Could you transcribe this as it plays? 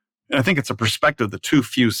And I think it's a perspective that too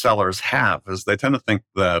few sellers have, is they tend to think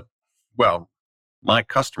that, well, my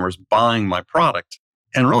customer's buying my product.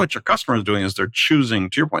 And really what your customer is doing is they're choosing,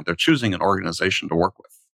 to your point, they're choosing an organization to work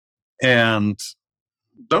with. And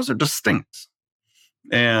those are distinct.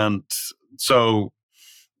 And so,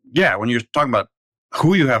 yeah, when you're talking about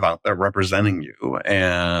who you have out there representing you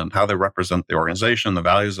and how they represent the organization, the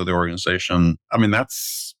values of the organization, I mean,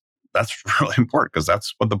 that's really important, because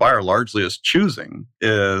that's what the buyer largely is choosing,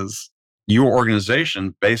 is your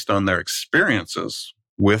organization based on their experiences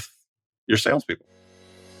with your salespeople.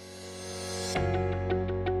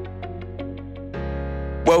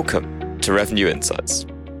 Welcome to Revenue Insights.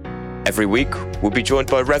 Every week, we'll be joined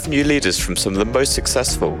by revenue leaders from some of the most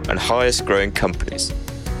successful and highest growing companies.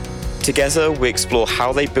 Together, we explore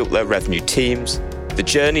how they built their revenue teams, the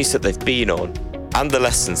journeys that they've been on, and the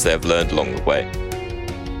lessons they have learned along the way.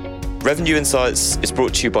 Revenue Insights is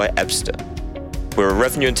brought to you by Ebster. We're a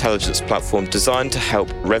revenue intelligence platform designed to help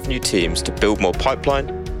revenue teams to build more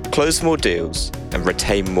pipeline, close more deals, and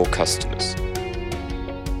retain more customers.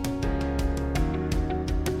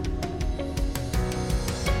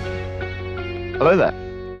 Hello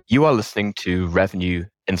there. You are listening to Revenue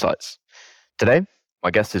Insights. Today, my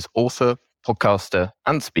guest is author, podcaster,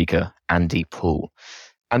 and speaker, Andy Poole.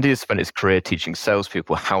 Andy has spent his career teaching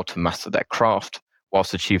salespeople how to master their craft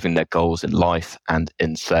whilst achieving their goals in life and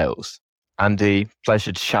in sales. Andy,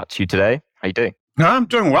 pleasure to chat to you today. How are you doing? I'm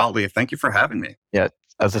doing well, Lee. Thank you for having me. Yeah,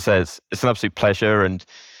 as I said, it's an absolute pleasure. And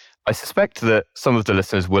I suspect that some of the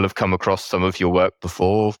listeners will have come across some of your work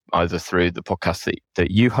before, either through the podcast that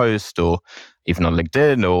you host or even on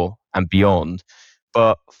LinkedIn and beyond.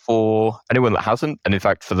 But for anyone that hasn't, and in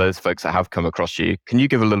fact, for those folks that have come across you, can you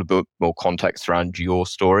give a little bit more context around your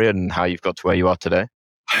story and how you've got to where you are today?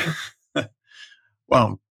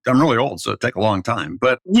 Well, I'm really old, so it'd take a long time.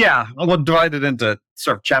 But yeah, I'll divide it into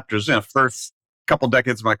sort of chapters. First couple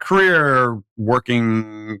decades of my career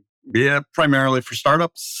working primarily for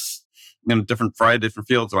startups in a different variety of different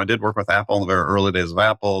fields. So I did work with Apple in the very early days of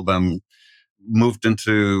Apple, then moved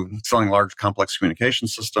into selling large complex communication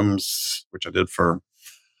systems, which I did for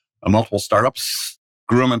multiple startups,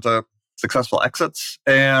 grew them into successful exits.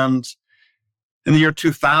 And in the year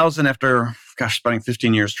 2000, after, spending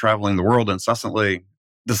 15 years traveling the world incessantly,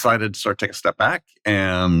 decided to sort of take a step back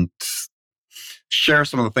and share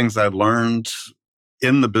some of the things I'd learned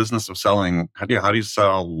in the business of selling. How do you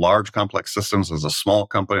sell large complex systems as a small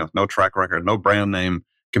company with no track record, no brand name,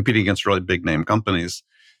 competing against really big name companies,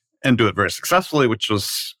 and do it very successfully, which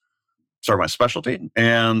was sort of my specialty.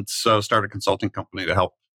 And so started a consulting company to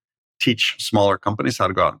help teach smaller companies how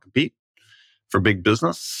to go out and compete for big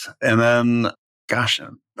business. And then,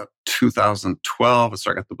 in about 2012,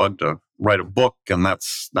 I got the bug to write a book, and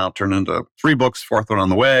that's now turned into 3 books, 4th one on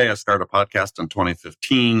the way. I started a podcast in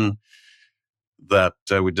 2015 that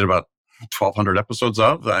we did about 1,200 episodes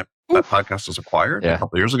of. That podcast was acquired a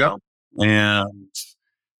couple of years ago. And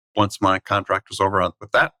once my contract was over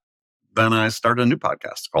with that, then I started a new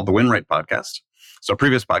podcast called the Win Rate Podcast. So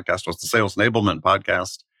previous podcast was the Sales Enablement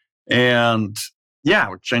Podcast. And we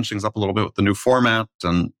changed things up a little bit with the new format.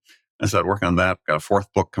 And I started working on that. Got a 4th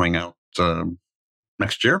book coming out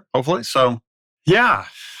next year, hopefully. So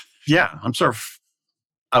I'm sort of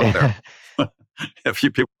out there. A few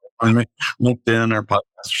people find me LinkedIn or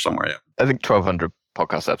podcast or somewhere. I think 1,200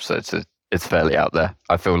 podcast episodes is fairly out there.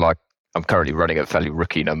 I feel like I'm currently running at fairly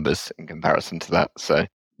rookie numbers in comparison to that. So,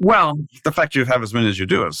 well, the fact you have as many as you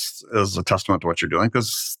do is a testament to what you're doing,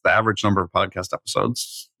 because the average number of podcast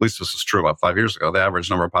episodes, at least this is true about 5 years ago, the average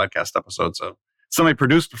number of podcast episodes somebody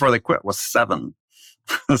produced before they quit was 7.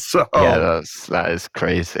 So that is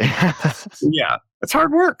crazy. Yeah, it's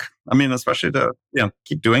hard work. I mean, especially to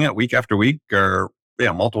keep doing it week after week or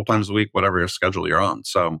multiple times a week, whatever your schedule you're on.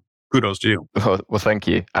 So kudos to you. Well, thank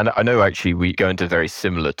you. And I know actually we go into very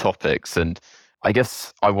similar topics, and I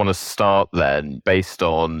guess I want to start then based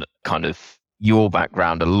on kind of your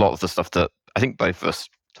background, a lot of the stuff that I think both of us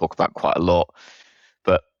talk about quite a lot.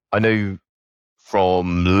 But I know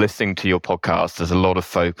from listening to your podcast, there's a lot of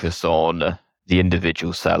focus on the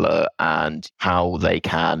individual seller and how they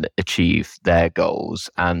can achieve their goals.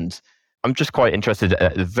 And I'm just quite interested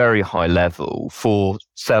at a very high level for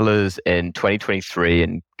sellers in 2023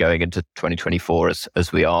 and going into 2024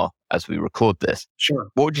 as we record this. Sure.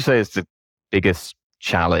 What would you say is the biggest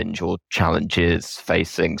challenge or challenges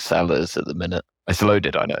facing sellers at the minute? It's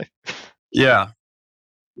loaded, I know. Yeah,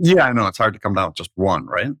 I know it's hard to come down with just one,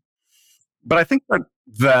 right? But I think that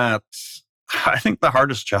the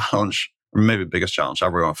hardest challenge, or maybe the biggest challenge,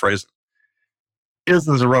 however you want to phrase it, is,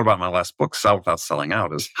 as I wrote about in my last book, Sell Without Selling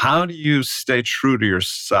Out, is how do you stay true to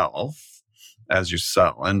yourself as you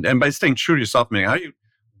sell. And by staying true to yourself, meaning how do you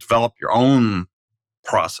develop your own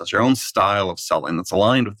process, your own style of selling that's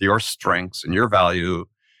aligned with your strengths and your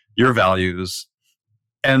values,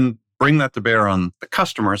 and bring that to bear on the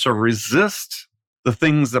customer. So resist the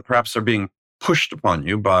things that perhaps are being pushed upon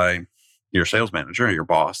you by your sales manager, your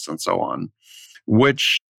boss, and so on,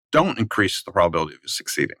 which don't increase the probability of you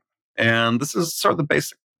succeeding. And this is sort of the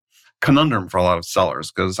basic conundrum for a lot of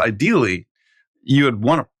sellers, because ideally, you would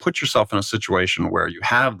want to put yourself in a situation where you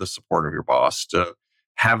have the support of your boss to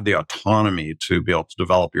have the autonomy to be able to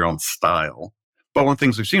develop your own style. But one of the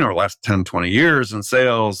things we've seen over the last 10, 20 years in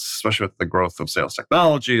sales, especially with the growth of sales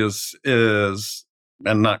technology, is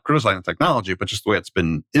and not criticizing technology, but just the way it's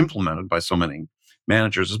been implemented by so many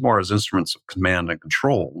managers, is more as instruments of command and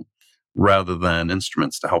control rather than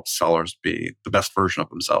instruments to help sellers be the best version of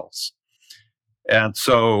themselves. And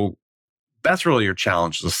so that's really your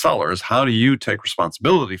challenge as a seller, is how do you take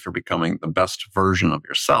responsibility for becoming the best version of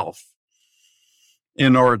yourself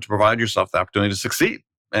in order to provide yourself the opportunity to succeed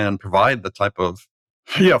and provide the type of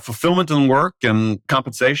fulfillment in work and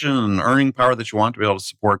compensation and earning power that you want to be able to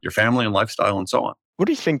support your family and lifestyle and so on. What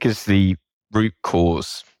do you think is the root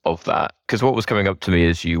cause of that? Because what was coming up to me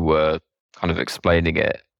as you were kind of explaining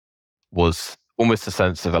it was almost a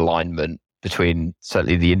sense of alignment between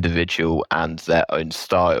certainly the individual and their own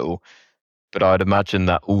style. But I'd imagine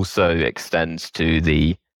that also extends to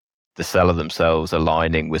the seller themselves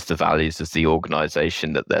aligning with the values of the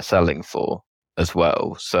organization that they're selling for as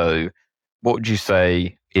well. So what would you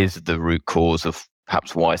say is the root cause of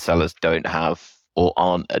perhaps why sellers don't have or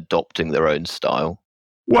aren't adopting their own style?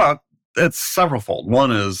 Well, it's severalfold.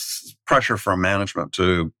 One is pressure from management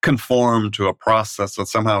to conform to a process that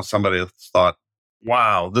somehow somebody thought,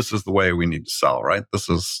 wow, this is the way we need to sell, right? This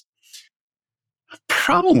is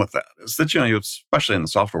problem with that is that, especially in the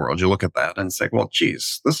software world, you look at that and say, well,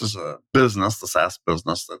 geez, this is a business, the SaaS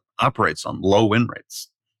business that operates on low win rates,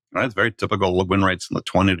 right? It's very typical win rates in the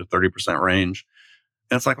 20 to 30% range.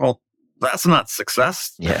 And it's like, well, that's not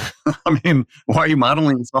success. Yeah. I mean, why are you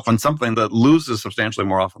modeling yourself on something that loses substantially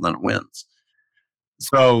more often than it wins?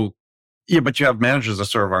 So, but you have managers that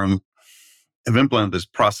sort of have implemented these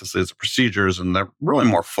processes, procedures, and they're really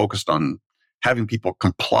more focused on having people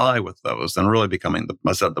comply with those than really becoming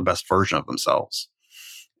the best version of themselves.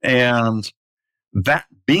 And that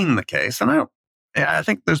being the case, and I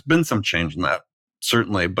think there's been some change in that,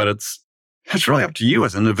 certainly, but it's really up to you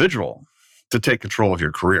as an individual to take control of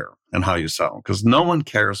your career and how you sell, because no one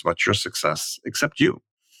cares about your success except you.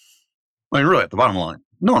 I mean, really, at the bottom line,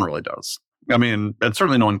 no one really does. I mean, and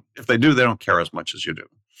certainly no one, if they do, they don't care as much as you do.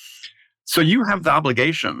 So you have the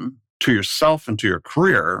obligation to yourself and to your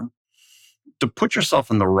career to put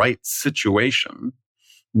yourself in the right situation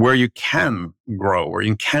where you can grow, where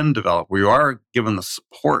you can develop, where you are given the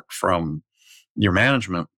support from your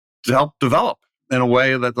management to help develop in a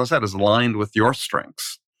way that, as I said, is aligned with your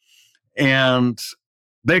strengths. And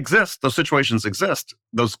they exist. Those situations exist.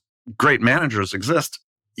 Those great managers exist.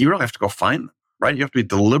 You really have to go find them, right? You have to be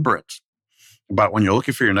deliberate about when you're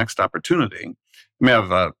looking for your next opportunity. You may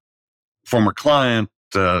have a former client,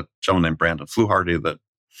 a gentleman named Brandon Fluharty, that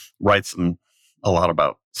writes a lot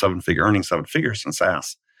about earning seven figures in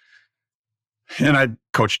SaaS. And I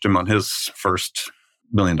coached him on his first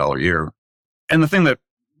 $1 million year. And the thing that,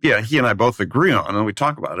 he and I both agree on, and we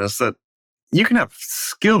talk about, is that you can have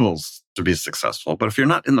skills to be successful, but if you're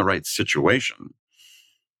not in the right situation,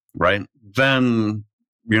 right, then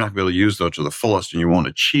you're not going to be able to use those to the fullest and you won't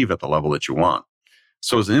achieve at the level that you want.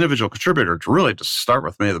 So as an individual contributor, to start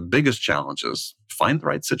with, maybe the biggest challenge is find the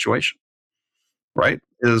right situation, right?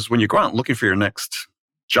 Is when you go out looking for your next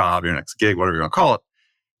job, your next gig, whatever you want to call it,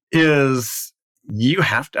 is you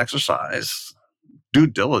have to exercise due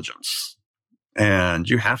diligence. And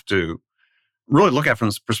you have to really look at it from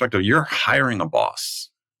this perspective. You're hiring a boss.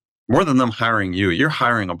 More than them hiring you, you're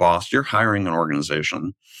hiring a boss. You're hiring an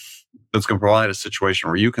organization that's going to provide a situation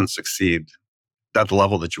where you can succeed at the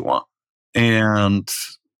level that you want. And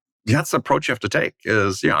that's the approach you have to take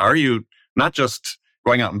is, are you not just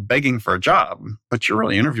going out and begging for a job, but you're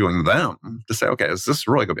really interviewing them to say, okay, is this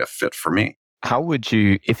really going to be a fit for me? How would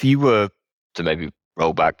you, if you were to maybe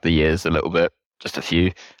roll back the years a little bit, just a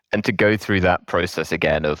few, and to go through that process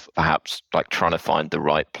again of perhaps like trying to find the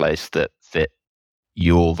right place that fit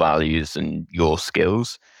your values and your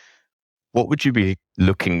skills, what would you be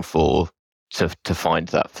looking for to find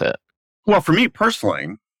that fit? Well, for me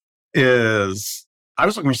personally, is I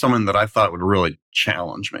was looking for someone that I thought would really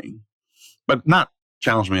challenge me, but not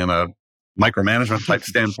challenge me in a micromanagement type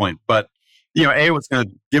standpoint, but was going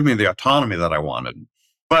to give me the autonomy that I wanted,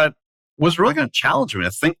 but was really going to challenge me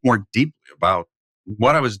to think more deeply about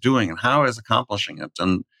what I was doing and how I was accomplishing it,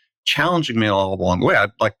 and challenging me all along the way.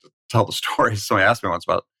 I'd like to tell the story. Somebody asked me once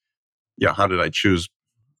about, how did I choose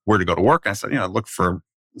where to go to work? I said, I looked for,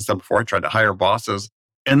 said before, I tried to hire bosses.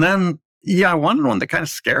 And then, I wanted one that kind of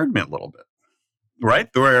scared me a little bit, right?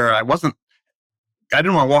 Where I didn't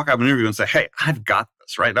want to walk out of an interview and say, hey, I've got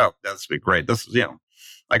this, right? Oh, that's be great. This is,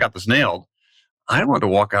 I got this nailed. I wanted to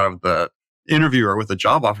walk out of the interviewer with a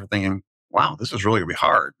job offer thinking, wow, this is really going to be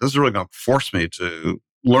hard. This is really going to force me to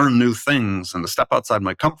learn new things and to step outside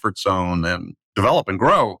my comfort zone and develop and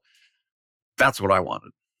grow. That's what I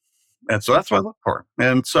wanted. And so that's what I looked for.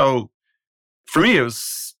 And so for me, it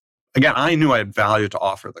was, again, I knew I had value to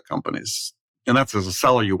offer the companies. And that's, as a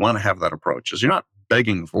seller, you want to have that approach, is you're not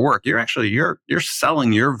begging for work. You're actually, you're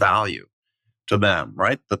selling your value to them,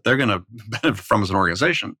 right? That they're going to benefit from as an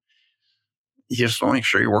organization. You just want to make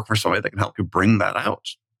sure you work for somebody that can help you bring that out.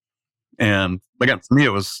 And again, for me,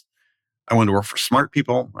 it was, I wanted to work for smart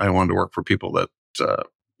people. I wanted to work for people that,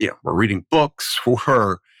 were reading books,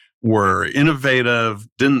 were innovative,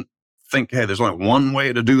 didn't think, hey, there's only one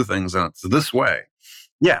way to do things and it's this way.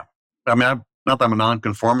 Yeah. I mean, not that I'm a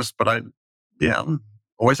nonconformist, but I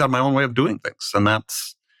always had my own way of doing things. And I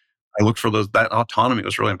looked for that autonomy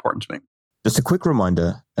was really important to me. Just a quick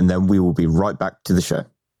reminder, and then we will be right back to the show.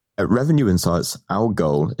 At Revenue Insights, our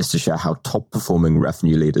goal is to share how top-performing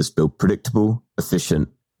revenue leaders build predictable, efficient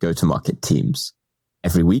go-to-market teams.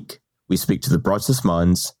 Every week, we speak to the brightest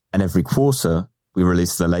minds, and every quarter, we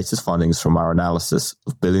release the latest findings from our analysis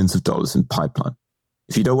of billions of dollars in pipeline.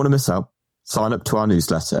 If you don't want to miss out, sign up to our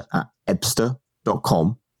newsletter at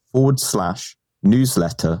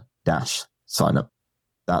ebster.com/newsletter-sign up.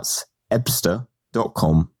 That's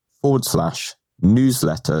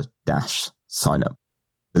ebster.com/newsletter-sign up.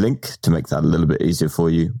 The link to make that a little bit easier for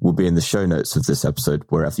you will be in the show notes of this episode,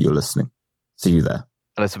 wherever you're listening. See you there.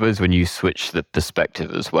 And I suppose when you switch the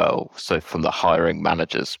perspective as well, so from the hiring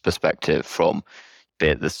manager's perspective, from be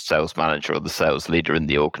it the sales manager or the sales leader in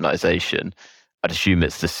the organization, I'd assume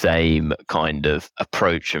it's the same kind of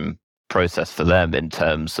approach and process for them in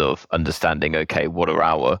terms of understanding, okay, what are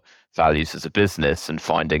our values as a business, and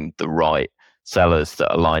finding the right sellers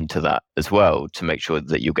that align to that as well to make sure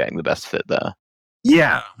that you're getting the best fit there.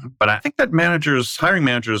 Yeah, but I think that hiring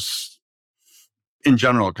managers in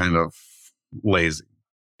general are kind of lazy.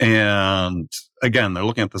 And again, they're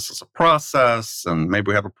looking at this as a process, and maybe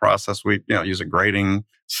we have a process. We use a grading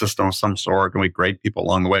system of some sort, and we grade people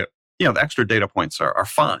along the way. The extra data points are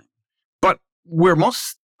fine. But where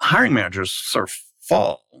most hiring managers sort of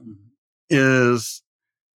fall is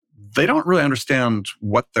they don't really understand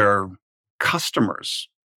what their customers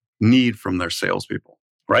need from their salespeople,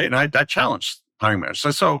 right? And I challenge hiring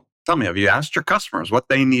managers. So tell me, have you asked your customers what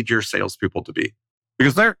they need your salespeople to be?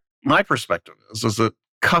 Because my perspective is that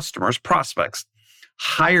customers, prospects,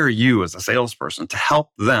 hire you as a salesperson to help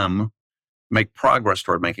them make progress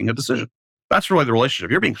toward making a decision. That's really the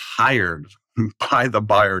relationship. You're being hired by the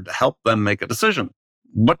buyer to help them make a decision.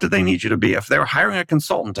 What do they need you to be? If they were hiring a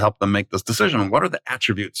consultant to help them make this decision, what are the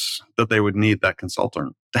attributes that they would need that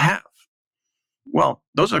consultant to have? Well,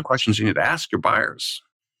 those are the questions you need to ask your buyers.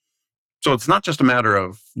 So it's not just a matter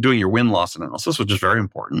of doing your win-loss analysis, which is very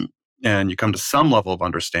important, and you come to some level of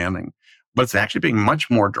understanding, but it's actually being much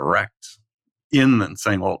more direct in and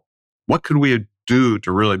saying, well, what could we do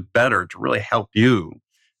to really help you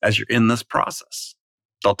as you're in this process?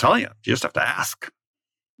 They'll tell you. You just have to ask.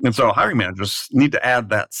 And so hiring managers need to add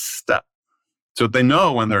that step so that they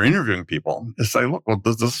know when they're interviewing people, to say, look, well,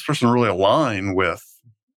 does this person really align with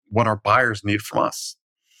what our buyers need from us?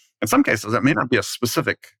 In some cases, that may not be a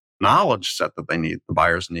specific knowledge set that the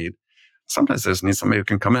buyers need. Sometimes they just need somebody who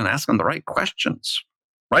can come in and ask them the right questions,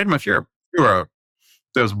 right? And if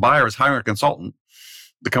there's a buyer is hiring a consultant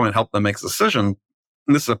to come and help them make a decision,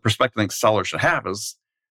 and this is a perspective I think sellers should have, is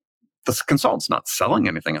this consultant's not selling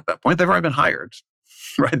anything at that point. They've already been hired,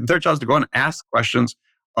 right? Their job is to go in and ask questions,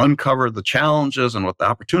 uncover the challenges and what the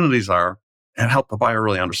opportunities are, and help the buyer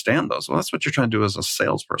really understand those. Well, that's what you're trying to do as a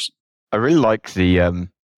salesperson. I really like the,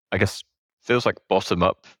 I guess, feels like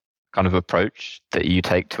bottom-up kind of approach that you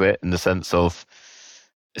take to it, in the sense of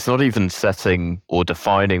it's not even setting or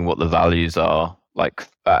defining what the values are, like,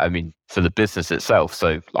 for the business itself.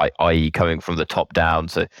 So, like, i.e. coming from the top down.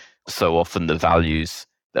 So often the values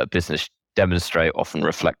that a business demonstrate often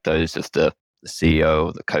reflect those of the CEO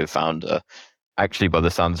or the co-founder. Actually, by the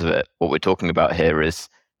sounds of it, what we're talking about here is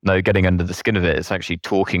getting under the skin of it. It's actually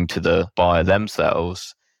talking to the buyer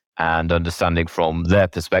themselves and understanding from their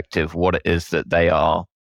perspective what it is that they are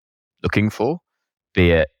looking for, be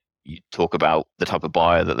it you talk about the type of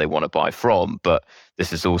buyer that they want to buy from, but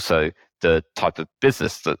this is also the type of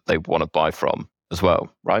business that they want to buy from as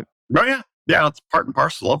well, right? Oh yeah. Yeah, it's part and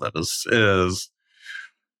parcel of it is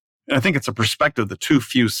and I think it's a perspective that too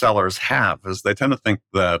few sellers have, is they tend to think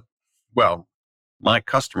that, well, my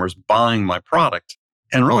customer's buying my product.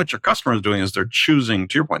 And really what your customer is doing is they're choosing,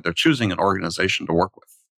 to your point, they're choosing an organization to work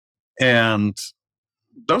with. And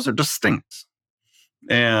those are distinct.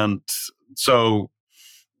 And so,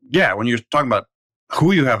 yeah, when you're talking about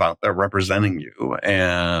who you have out there representing you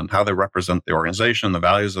and how they represent the organization, the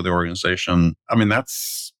values of the organization, I mean,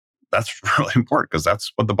 that's really important, because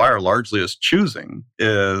that's what the buyer largely is choosing,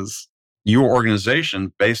 is your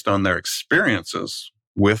organization based on their experiences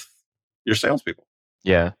with your salespeople.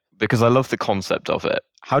 Yeah, because I love the concept of it.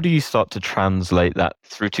 How do you start to translate that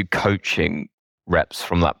through to coaching reps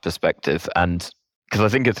from that perspective? And because I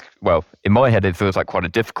think it's, well, in my head, it feels like quite a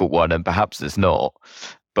difficult one, and perhaps it's not.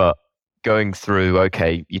 But going through,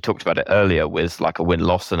 okay, you talked about it earlier with like a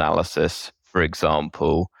win-loss analysis, for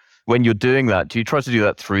example. When you're doing that, do you try to do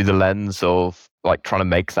that through the lens of like trying to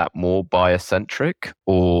make that more buyer-centric,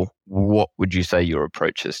 or what would you say your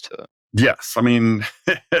approach is to it? Yes. I mean,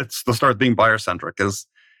 it's the start being buyer centric, because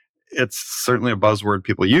it's certainly a buzzword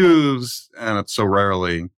people use and it's so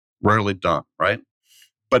rarely done, right?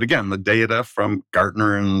 But again, the data from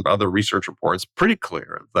Gartner and other research reports pretty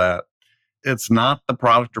clear that it's not the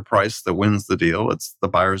product or price that wins the deal. It's the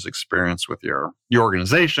buyer's experience with your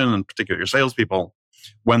organization, and particularly your salespeople,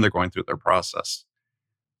 when they're going through their process.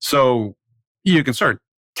 So you can sort of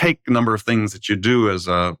take a number of things that you do as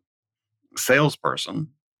a salesperson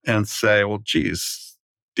and say, well, geez,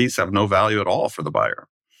 these have no value at all for the buyer.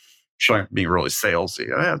 Trying to be really salesy.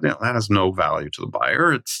 That has no value to the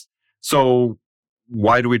buyer. So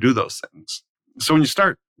why do we do those things? So when you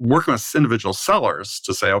start working with individual sellers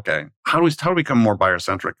to say, okay, how do we become more buyer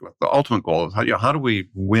centric? The ultimate goal is how do we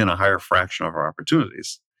win a higher fraction of our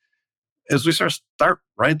opportunities? As we start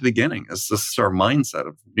right at the beginning, is this our mindset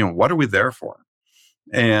of, what are we there for?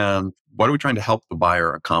 And what are we trying to help the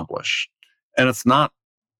buyer accomplish? And it's not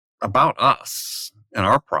about us and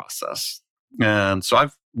our process. And so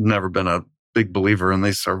I've never been a big believer in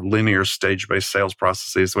these sort of linear stage-based sales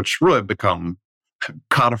processes, which really have become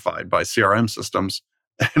codified by CRM systems.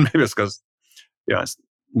 And maybe it's because I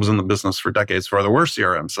was in the business for decades before there were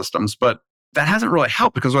CRM systems, but that hasn't really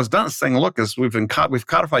helped, because what's done is saying, look, we've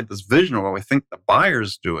codified this vision of what we think the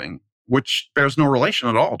buyer's doing, which bears no relation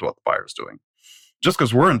at all to what the buyer's doing. Just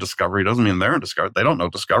because we're in discovery doesn't mean they're in discovery. They don't know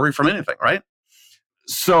discovery from anything, right?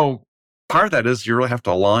 So part of that is you really have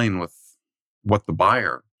to align with what the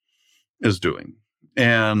buyer is doing.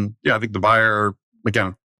 And I think the buyer,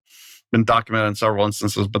 again, been documented in several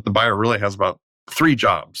instances, but the buyer really has about 3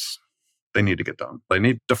 jobs they need to get done. They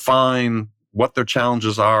need to define what their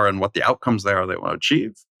challenges are and what the outcomes they want to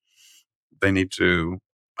achieve. They need to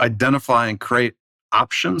identify and create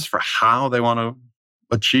options for how they want to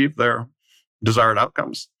achieve their desired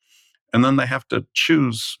outcomes. And then they have to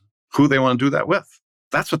choose who they want to do that with.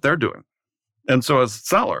 That's what they're doing. And so as a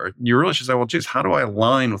seller, you really should say, well, geez, how do I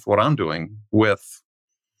align with what I'm doing with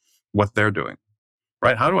what they're doing,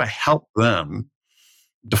 right? How do I help them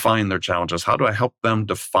define their challenges? How do I help them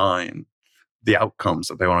define the outcomes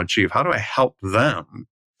that they want to achieve? How do I help them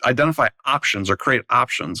identify options or create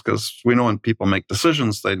options? Because we know when people make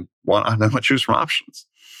decisions, they want to choose from options.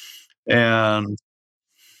 And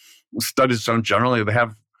studies done generally, they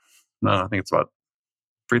have, I think it's about,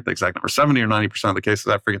 I forget the exact number, 70 or 90% of the cases,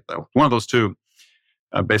 I forget though. One of those two,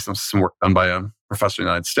 based on some work done by a professor in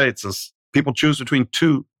the United States, is people choose between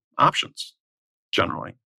 2 options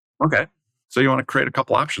generally. Okay. So you want to create a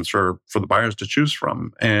couple options for the buyers to choose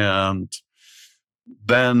from. And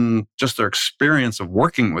then just their experience of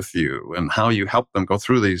working with you and how you help them go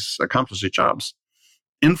through accomplish these jobs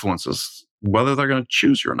influences whether they're going to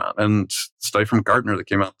choose you or not. And a study from Gartner that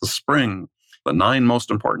came out this spring, the 9 most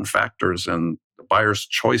important factors in the buyer's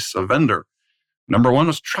choice of vendor. Number 1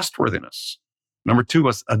 was trustworthiness. Number 2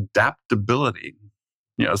 was adaptability.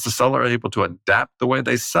 Is the seller able to adapt the way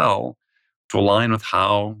they sell to align with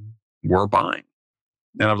how we're buying?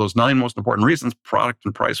 And of those 9 most important reasons, product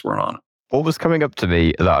and price weren't on it. What was coming up to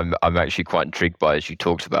me that I'm actually quite intrigued by as you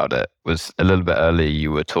talked about it was a little bit earlier you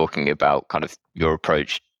were talking about kind of your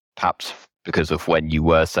approach, perhaps because of when you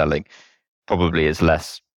were selling, probably is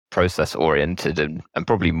less process oriented and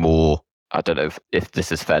probably more, I don't know if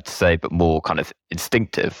this is fair to say, but more kind of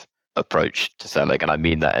instinctive approach to selling. And I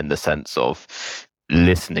mean that in the sense of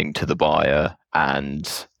listening to the buyer. And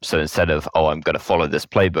so instead of, I'm going to follow this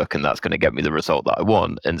playbook and that's going to get me the result that I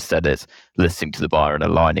want, instead it's listening to the buyer and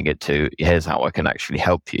aligning it to, here's how I can actually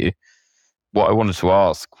help you. What I wanted to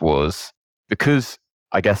ask was, because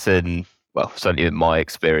I guess certainly in my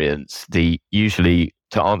experience, usually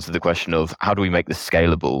to answer the question of how do we make this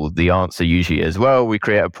scalable, the answer usually is, well, we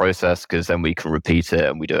create a process because then we can repeat it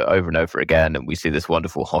and we do it over and over again and we see this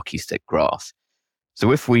wonderful hockey stick graph.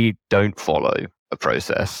 So if we don't follow a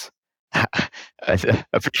process, I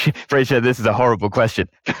appreciate this is a horrible question.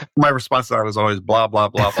 My response to that was always blah, blah,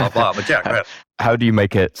 blah, blah, blah. But yeah, go ahead. How do you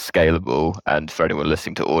make it scalable? And for anyone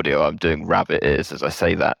listening to audio, I'm doing rabbit ears as I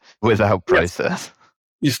say that, without process. Yes.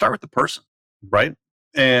 You start with the person, right?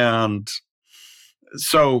 And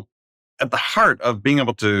so at the heart of being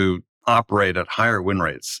able to operate at higher win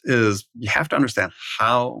rates is you have to understand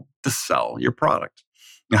how to sell your product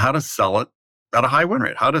and how to sell it at a high win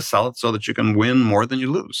rate, how to sell it so that you can win more than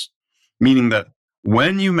you lose. Meaning that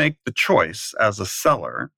when you make the choice as a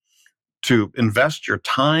seller to invest your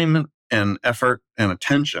time and effort and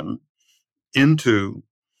attention into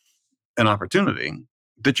an opportunity,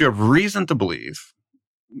 that you have reason to believe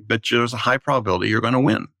that there's a high probability you're going to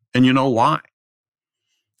win, and you know why.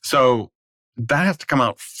 So that has to come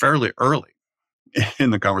out fairly early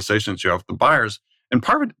in the conversations you have with the buyers. And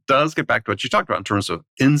part of it does get back to what you talked about in terms of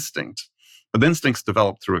instinct, but instincts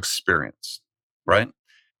develop through experience, right?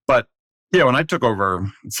 But when I took over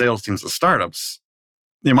sales teams of startups,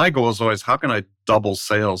 my goal was always, how can I double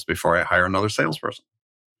sales before I hire another salesperson?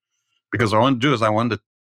 Because what I wanted to do is I wanted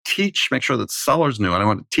to make sure that sellers knew, and I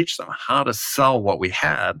wanted to teach them how to sell what we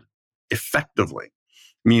had effectively.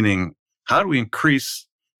 Meaning, how do we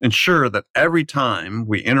ensure that every time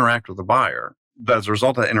we interact with the buyer, that as a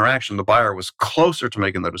result of that interaction, the buyer was closer to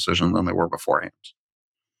making the decision than they were beforehand.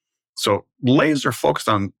 So laser focused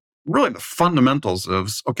on really the fundamentals of,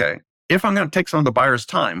 okay, if I'm going to take some of the buyer's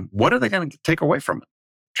time, what are they going to take away from it?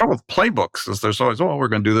 The trouble with playbooks is there's always, we're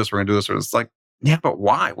going to do this, we're going to do this. Or it's like, yeah, but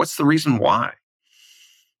why? What's the reason why?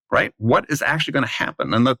 Right? What is actually going to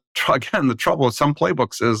happen? And the trouble with some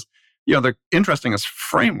playbooks is, they're interesting as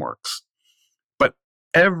frameworks, but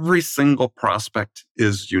every single prospect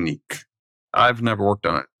is unique. I've never worked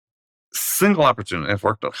on a single opportunity. I've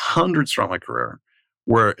worked on hundreds throughout my career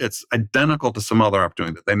where it's identical to some other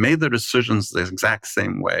opportunity. They made their decisions the exact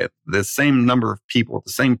same way, the same number of people,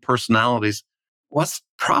 the same personalities. What's the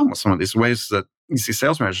problem with some of these ways that you see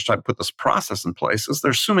sales managers try to put this process in place is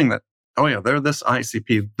they're assuming that, they're this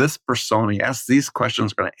ICP, this persona, you ask these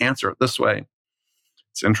questions, are going to answer it this way.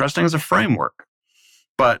 It's interesting as a framework,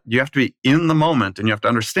 but you have to be in the moment and you have to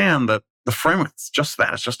understand that the framework is just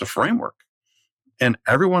that. It's just a framework. And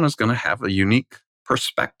everyone is going to have a unique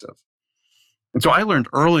perspective. And so I learned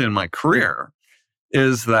early in my career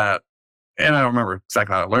is that, and I don't remember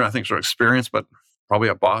exactly how I learned, I think it's sort of experience, but probably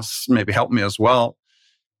a boss maybe helped me as well,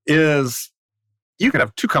 is you could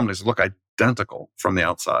have two companies that look identical from the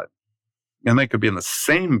outside. And they could be in the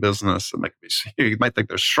same business, and you might think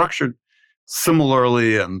they're structured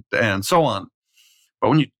similarly and so on. But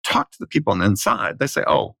when you talk to the people on the inside, they say,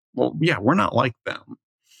 we're not like them.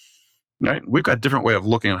 Right? We've got a different way of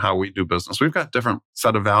looking at how we do business. We've got a different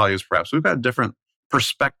set of values, perhaps. We've got a different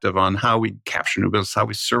perspective on how we capture new business, how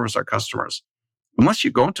we service our customers. Unless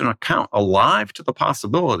you go into an account alive to the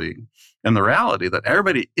possibility and the reality that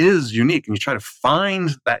everybody is unique and you try to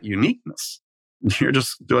find that uniqueness, you're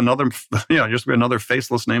just be another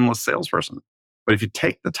faceless, nameless salesperson. But if you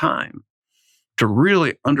take the time to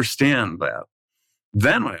really understand that,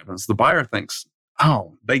 then what happens? The buyer thinks,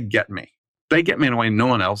 they get me. They get me in a way no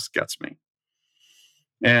one else gets me.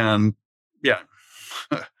 And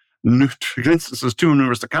instances too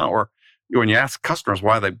numerous to count where when you ask customers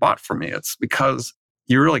why they bought from me, it's because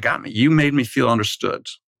you really got me. You made me feel understood.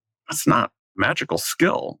 That's not magical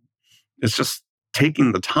skill. It's just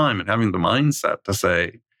taking the time and having the mindset to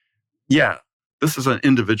say, this is an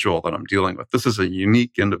individual that I'm dealing with. This is a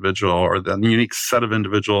unique individual or the unique set of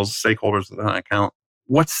individuals, stakeholders within an account.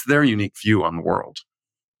 What's their unique view on the world?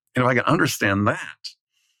 And if I can understand that,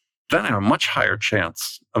 then I have a much higher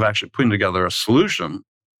chance of actually putting together a solution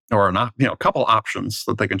or a couple options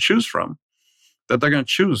that they can choose from, that they're going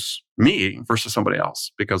to choose me versus somebody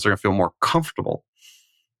else because they're going to feel more comfortable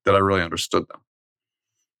that I really understood them.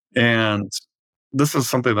 And this is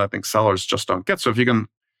something that I think sellers just don't get. So they're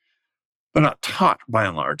not taught by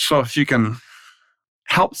and large. So if you can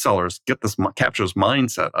help sellers capture this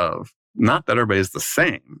mindset of not that everybody's the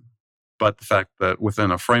same, but the fact that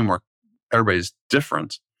within a framework, everybody's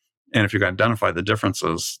different. And if you can identify the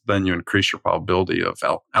differences, then you increase your probability of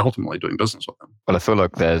ultimately doing business with them. Well, I feel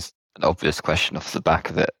like there's an obvious question off the back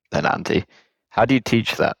of it then, Andy. How do you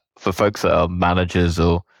teach that for folks that are managers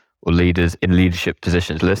or leaders in leadership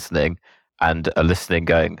positions listening and are listening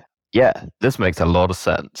going, this makes a lot of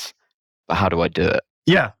sense, but how do I do it?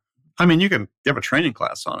 Yeah. I mean, you can give a training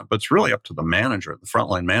class on it, but it's really up to the manager, the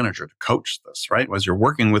frontline manager to coach this, right? As you're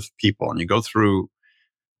working with people and you go through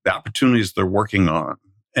the opportunities they're working on.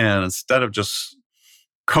 And instead of just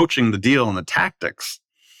coaching the deal and the tactics,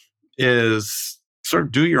 is sort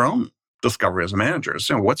of do your own discovery as a manager.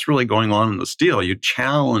 So what's really going on in this deal? You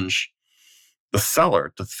challenge the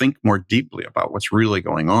seller to think more deeply about what's really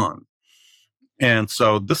going on. And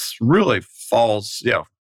so this really falls,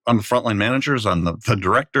 on the frontline managers, on the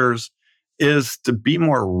directors, is to be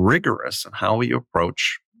more rigorous in how you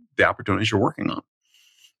approach the opportunities you're working on,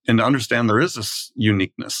 and to understand there is this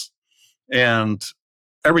uniqueness. And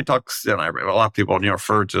everybody talks, a lot of people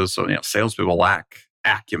refer to, salespeople lack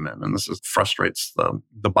acumen, and frustrates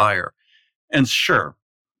the buyer. And sure,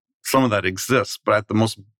 some of that exists, but at the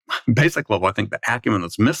most basic level, I think the acumen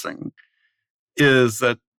that's missing is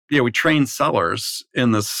that we train sellers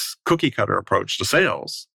in this cookie cutter approach to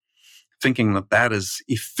sales, thinking that is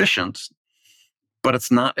efficient, but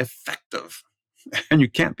it's not effective. And you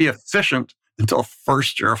can't be efficient until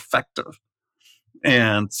first you're effective.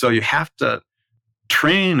 And so you have to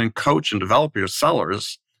train and coach and develop your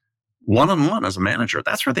sellers one-on-one as a manager.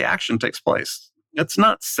 That's where the action takes place. It's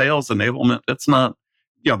not sales enablement. It's not,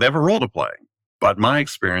 they have a role to play. But my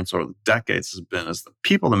experience over the decades has been is the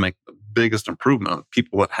people that make the biggest improvement are the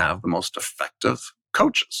people that have the most effective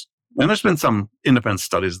coaches. And there's been some independent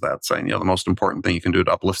studies that saying, the most important thing you can do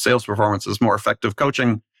to uplift sales performance is more effective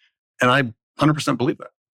coaching. And I 100% believe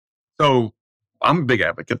that. So I'm a big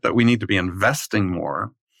advocate that we need to be investing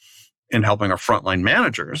more in helping our frontline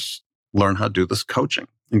managers learn how to do this coaching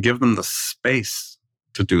and give them the space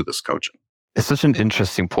to do this coaching. It's such an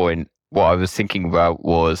interesting point. What I was thinking about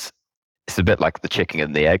was, it's a bit like the chicken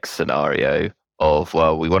and the egg scenario of,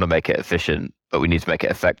 well, we want to make it efficient, but we need to make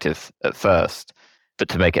it effective at first. But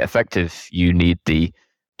to make it effective, you need the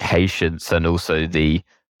patience and also the,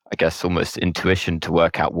 I guess, almost intuition to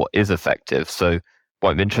work out what is effective. So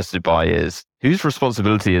what I'm interested by is, whose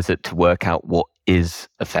responsibility is it to work out what is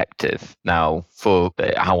effective? Now, for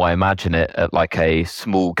how I imagine it at like a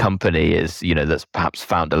small company is, that's perhaps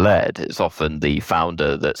founder led. It's often the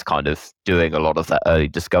founder that's kind of doing a lot of that early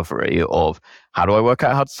discovery of, how do I work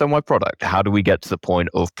out how to sell my product? How do we get to the point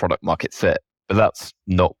of product market fit? But that's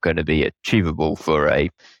not going to be achievable for an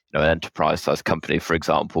enterprise sized company, for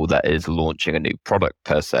example, that is launching a new product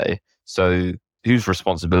per se. So whose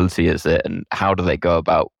responsibility is it, and how do they go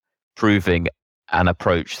about proving an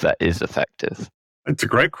approach that is effective? It's a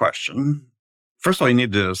great question. First of all, you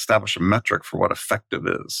need to establish a metric for what effective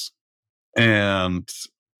is. And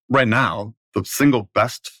right now, the single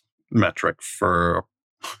best metric for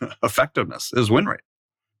effectiveness is win rate.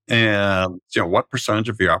 And what percentage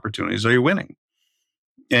of your opportunities are you winning?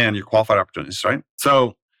 And your qualified opportunities, right?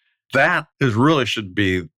 So that really should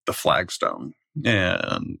be the flagstone.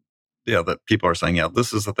 And that people are saying,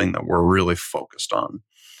 this is the thing that we're really focused on.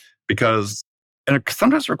 Because it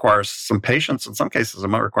sometimes requires some patience. In some cases, it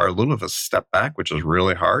might require a little of a step back, which is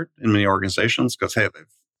really hard in many organizations because, hey, they've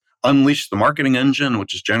unleashed the marketing engine,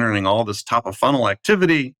 which is generating all this top of funnel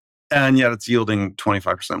activity, and yet it's yielding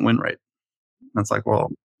 25% win rate. And it's like, well,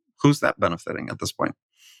 who's that benefiting at this point?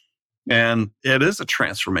 And it is a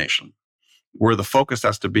transformation where the focus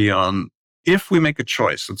has to be on, if we make a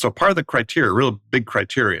choice. And so part of the criteria, real big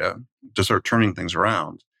criteria to start turning things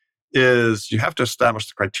around, is you have to establish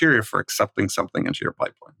the criteria for accepting something into your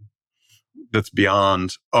pipeline that's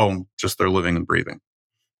beyond, just they're living and breathing,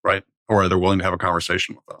 right? Or they're willing to have a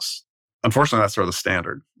conversation with us. Unfortunately, that's sort of the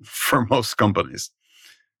standard for most companies.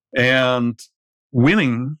 And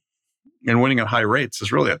winning at high rates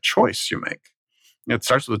is really a choice you make. It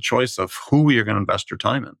starts with a choice of who you're going to invest your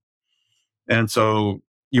time in. And so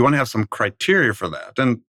you want to have some criteria for that.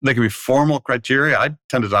 And they can be formal criteria. I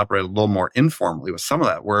tend to operate a little more informally with some of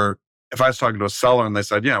that, where if I was talking to a seller and they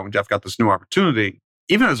said, Jeff got this new opportunity,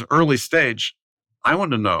 even as early stage, I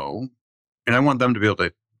want to know, and I want them to be able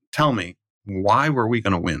to tell me, why were we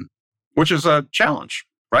going to win? Which is a challenge,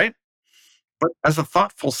 right? But as a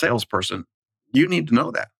thoughtful salesperson, you need to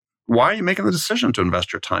know that. Why are you making the decision to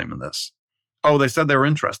invest your time in this? Oh, they said they were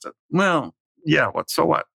interested. Well, so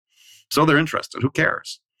what? So they're interested. Who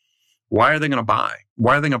cares? Why are they going to buy?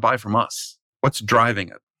 Why are they going to buy from us? What's driving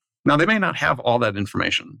it? Now, they may not have all that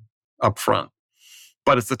information up front,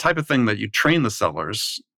 but it's the type of thing that you train the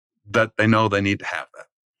sellers that they know they need to have that.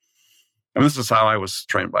 And this is how I was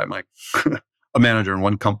trained by a manager in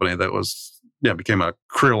one company that became a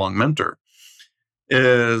career-long mentor.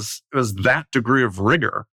 It was that degree of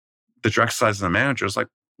rigor that you exercise as a manager. It's like,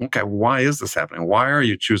 okay, why is this happening? Why are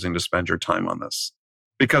you choosing to spend your time on this?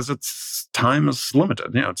 Because time is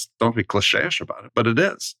limited. Don't be cliche-ish about it, but it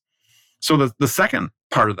is. So the second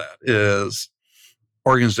part of that is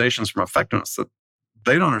organizations from effectiveness, that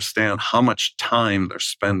they don't understand how much time they're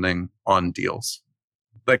spending on deals.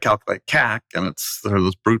 they calculate CAC, and it's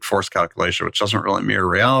this brute force calculation, which doesn't really mirror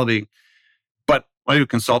reality. But I do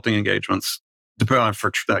consulting engagements, depending on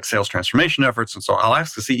for like sales transformation efforts. And so I'll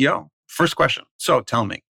ask the CEO, first question. So tell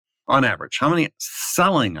me, on average, how many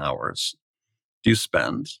selling hours do you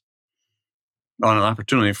spend on an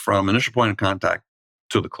opportunity from initial point of contact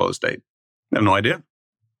to the close date? I have no idea.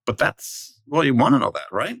 But you want to know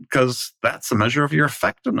that, right? Because that's a measure of your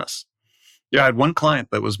effectiveness. Yeah, I had one client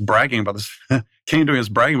that was bragging about this, came to me, was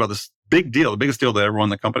bragging about this big deal, the biggest deal that ever won in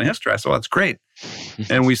the company history. I said, well, that's great.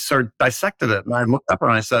 And we dissected it. And I looked up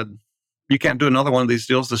and I said, you can't do another one of these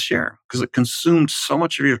deals this year because it consumed so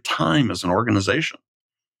much of your time as an organization.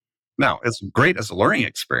 Now, it's great as a learning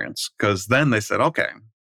experience because then they said, okay,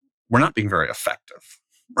 we're not being very effective,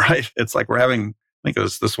 right? It's like we're having, I think it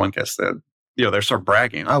was this one case that, they're sort of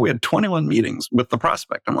bragging. Oh, we had 21 meetings with the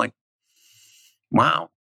prospect. I'm like,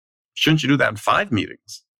 wow, shouldn't you do that in 5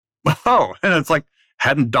 meetings? Oh, and it's like,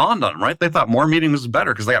 hadn't dawned on them, right? They thought more meetings was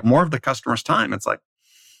better because they got more of the customer's time. It's like,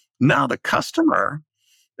 now the customer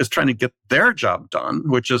is trying to get their job done,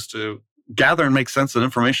 which is to gather and make sense of the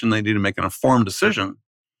information they need to make an informed decision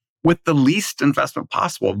with the least investment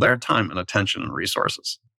possible of their time and attention and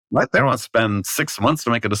resources. Right? They don't want to spend 6 months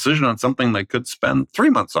to make a decision on something they could spend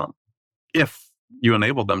 3 months on if you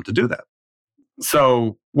enable them to do that.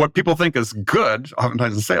 So what people think is good,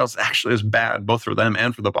 oftentimes in sales, actually is bad, both for them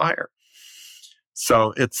and for the buyer.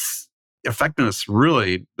 So it's effectiveness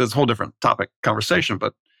really, there's a whole different topic conversation,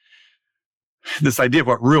 but this idea of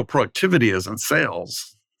what real productivity is in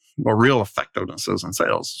sales, or real effectiveness is in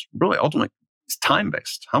sales, really ultimately is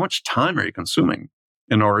time-based. How much time are you consuming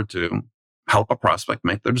in order to help a prospect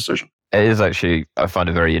make their decision? It is actually, I find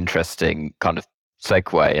a very interesting kind of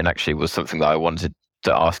segue, and actually was something that I wanted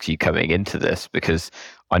to ask you coming into this, because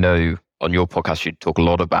I know on your podcast you talk a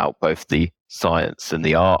lot about both the science and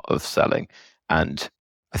the art of selling. And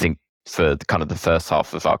I think for the first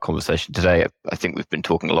half of our conversation today, I think we've been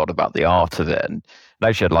talking a lot about the art of it. And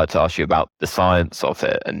actually I'd like to ask you about the science of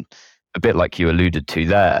it, and a bit like you alluded to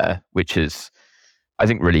there, which is, I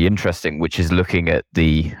think, really interesting, which is looking at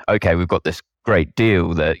okay, we've got this great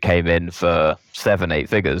deal that came in for 7-8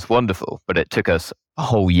 figures, wonderful, but it took us a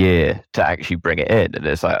whole year to actually bring it in. And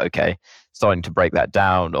it's like, okay, starting to break that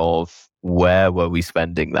down of where were we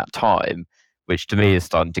spending that time, which to me is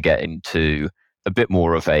starting to get into a bit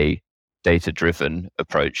more of a data-driven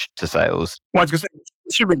approach to sales. Well, I was going to say,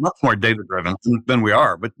 it should be much more data-driven than we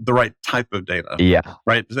are, but the right type of data. Yeah.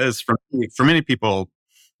 Right? As for many people,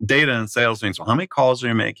 data and sales means, well, how many calls are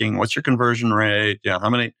you making? What's your conversion rate? How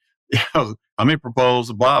many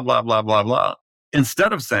proposals, blah, blah, blah, blah, blah.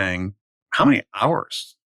 Instead of saying, how many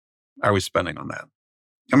hours are we spending on that?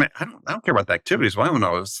 I mean, I don't care about the activities. What I want to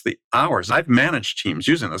know is the hours. I've managed teams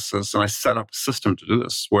using this, and I set up a system to do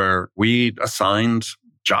this where we assigned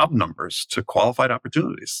job numbers to qualified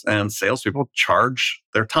opportunities, and salespeople charge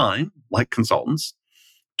their time, like consultants,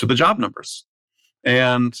 to the job numbers.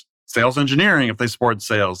 And sales engineering, if they support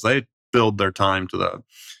sales, they build their time to the.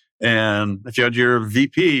 And if you had your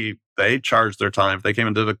VP, they charged their time. If they came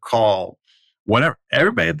and did a call, whatever,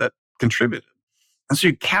 everybody that contributed. And so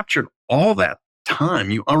you captured all that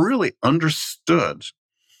time. You really understood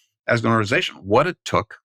as an organization what it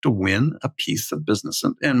took to win a piece of business.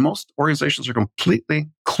 And most organizations are completely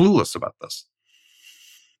clueless about this.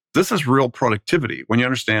 This is real productivity when you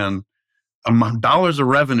understand dollars of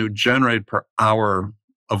revenue generated per hour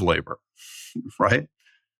of labor, right?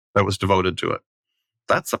 That was devoted to it.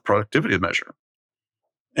 That's a productivity measure.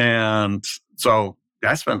 And so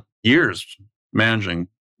I spent years managing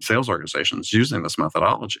sales organizations using this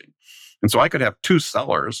methodology. And so I could have 2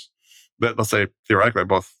 sellers that, let's say, theoretically,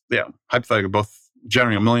 hypothetically, both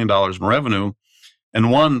generating $1 million in revenue,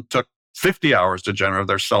 and one took 50 hours to generate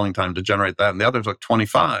their selling time to generate that, and the other took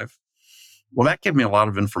 25. Well, that gave me a lot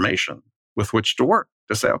of information with which to work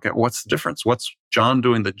to say, okay, what's the difference? What's John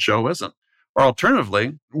doing that Joe isn't? Or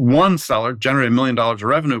alternatively, one seller generated $1 million of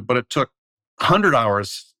revenue, but it took 100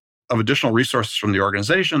 hours of additional resources from the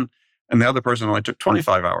organization, and the other person only took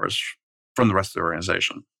 25 hours from the rest of the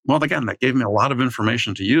organization. Well, again, that gave me a lot of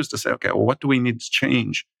information to use to say, okay, well, what do we need to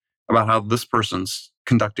change about how this person's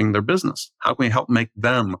conducting their business? How can we help make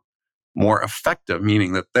them more effective,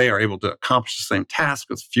 meaning that they are able to accomplish the same task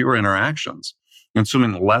with fewer interactions,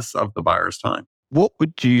 consuming less of the buyer's time? What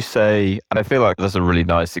would you say, and I feel like that's a really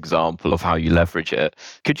nice example of how you leverage it.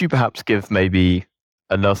 Could you perhaps give maybe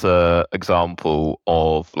another example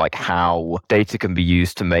of like how data can be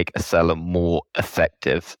used to make a seller more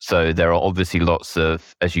effective? So there are obviously lots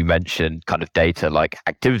of, as you mentioned, kind of data like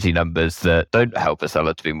activity numbers that don't help a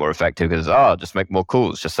seller to be more effective because, just make more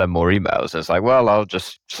calls, just send more emails. And it's like, well, I'll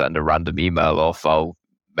just send a random email off. I'll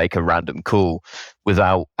make a random call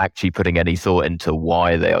without actually putting any thought into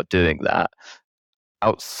why they are doing that.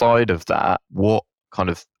 Outside of that, what kind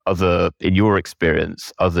of other, in your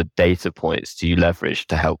experience, other data points do you leverage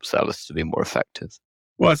to help sellers to be more effective?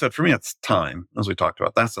 Well, I said for me, it's time, as we talked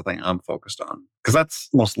about. That's the thing I'm focused on because that's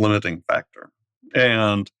the most limiting factor.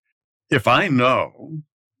 And if I know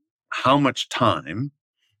how much time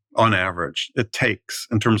on average it takes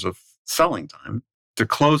in terms of selling time to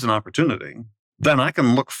close an opportunity, then I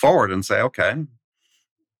can look forward and say, okay,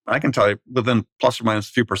 I can tell you within plus or minus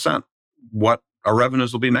a few percent what our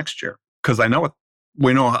revenues will be next year because I know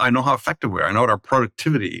I know how effective we are. I know what our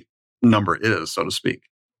productivity number is, so to speak.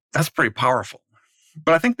 That's pretty powerful.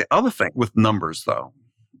 But I think the other thing with numbers, though,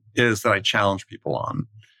 is that I challenge people on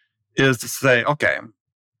is to say, okay,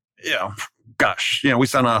 gosh, we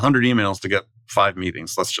sent 100 emails to get 5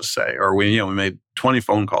 meetings, let's just say, or we made 20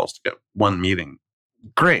 phone calls to get 1 meeting.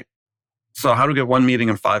 Great. So how do we get 1 meeting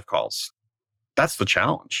and 5 calls? That's the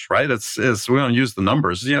challenge, right? We don't use the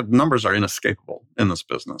numbers. Numbers are inescapable in this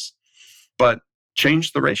business, but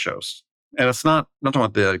change the ratios. And it's not talking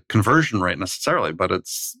about the conversion rate necessarily, but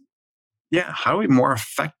it's, how are we more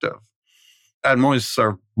effective? And always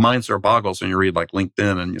mind sort of boggles when you read like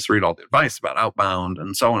LinkedIn and you read all the advice about outbound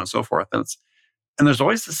and so on and so forth. And there's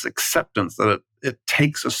always this acceptance that it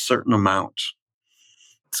takes a certain amount.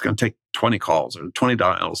 It's going to take 20 calls or 20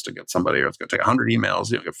 dials to get somebody, or it's going to take 100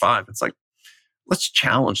 emails, get 5. It's like, let's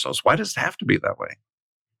challenge those. Why does it have to be that way?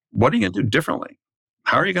 What are you going to do differently?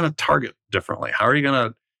 How are you going to target differently? How are you going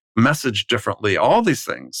to message differently? All these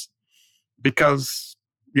things. Because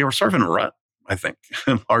we're sort of in a rut, I think,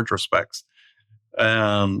 in large respects.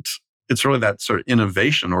 And it's really that sort of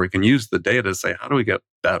innovation where we can use the data to say, how do we get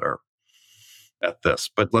better at this?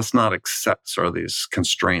 But let's not accept sort of these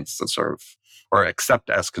constraints or accept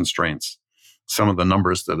as constraints some of the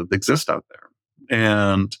numbers that exist out there.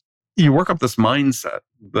 And you work up this mindset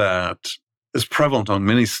that is prevalent on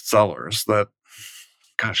many sellers that,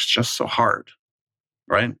 gosh, it's just so hard,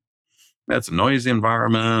 right? It's a noisy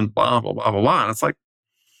environment, blah, blah, blah, blah, blah. And it's like,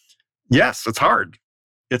 yes, it's hard.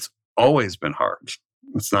 It's always been hard.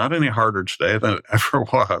 It's not any harder today than it ever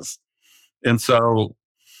was. And so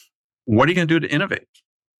what are you going to do to innovate?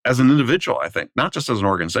 As an individual, I think, not just as an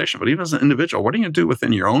organization, but even as an individual, what are you going to do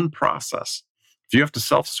within your own process? If you have to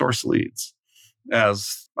self-source leads,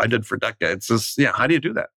 as I did for decades, how do you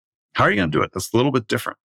do that? How are you going to do it? That's a little bit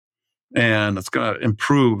different. And it's going to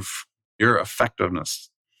improve your effectiveness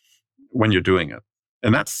when you're doing it.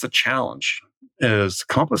 And that's the challenge, is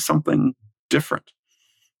come up with something different.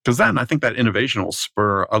 Because then I think that innovation will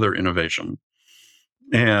spur other innovation.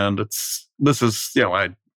 And I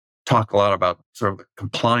talk a lot about sort of the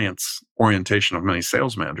compliance orientation of many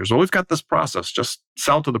sales managers. Well, we've got this process, just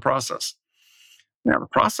sell to the process. The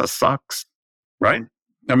process sucks, right?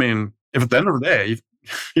 I mean, if at the end of the day,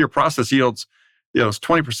 your process yields,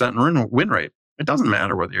 20% win rate, it doesn't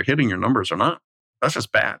matter whether you're hitting your numbers or not. That's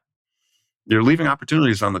just bad. You're leaving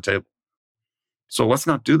opportunities on the table. So let's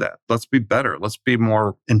not do that. Let's be better. Let's be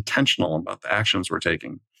more intentional about the actions we're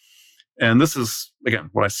taking. And this is, again,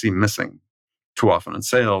 what I see missing too often in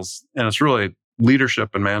sales. And it's really leadership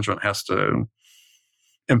and management has to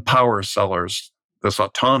empower sellers this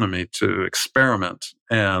autonomy to experiment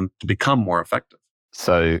and to become more effective.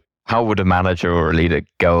 So how would a manager or a leader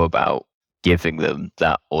go about giving them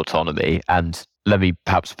that autonomy? And let me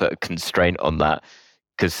perhaps put a constraint on that,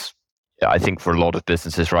 because I think for a lot of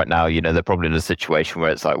businesses right now, they're probably in a situation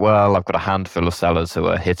where it's like, well, I've got a handful of sellers who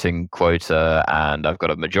are hitting quota and I've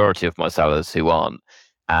got a majority of my sellers who aren't.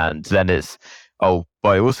 And then it's, but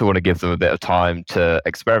I also want to give them a bit of time to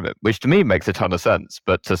experiment, which to me makes a ton of sense.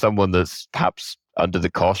 But to someone that's perhaps under the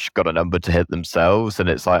cosh, got a number to hit themselves, and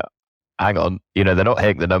it's like, hang on, they're not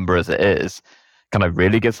hitting the number as it is. Can I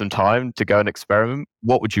really give them time to go and experiment?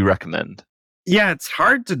 What would you recommend? Yeah, it's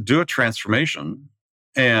hard to do a transformation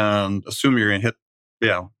and assume you're going to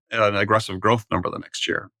hit, an aggressive growth number the next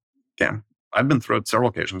year. Yeah, I've been through it several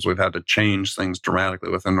occasions. We've had to change things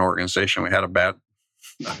dramatically within an organization. We had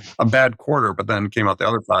a bad quarter, but then came out the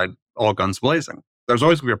other side, all guns blazing. There's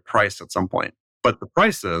always going to be a price at some point, but the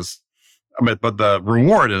price is, but the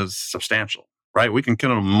reward is substantial, right? We can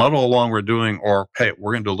kind of muddle along we're doing, or hey,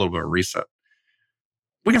 we're going to do a little bit of reset.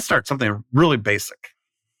 We can start something really basic.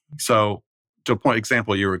 So, to a point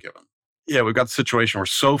example you were given, we've got the situation where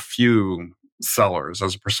so few sellers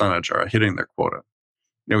as a percentage are hitting their quota.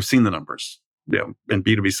 We've seen the numbers. In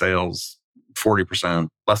B2B sales, 40%,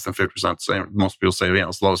 less than 50%. Most people say,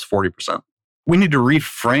 as low as 40%. We need to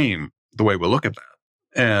reframe the way we look at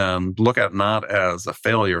that and look at not as a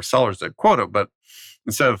failure of sellers that quota, but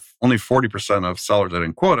instead of only 40% of sellers that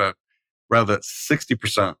in quota, rather that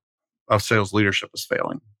 60% of sales leadership is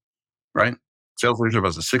failing, right? Sales leadership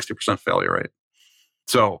has a 60% failure rate.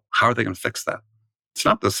 So how are they going to fix that? It's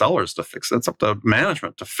not the sellers to fix it. It's up to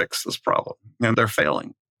management to fix this problem, and they're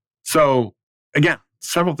failing. So again,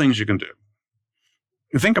 several things you can do.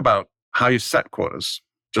 You think about how you set quotas,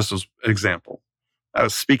 just as an example. I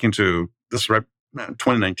was speaking to this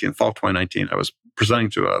 2019, fall of 2019. I was presenting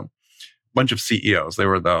to a bunch of CEOs. They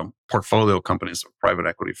were the portfolio companies of a private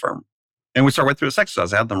equity firm. And we started right through this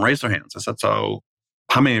exercise. I had them raise their hands. I said, so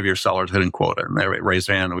how many of your sellers hitting quota? And they raised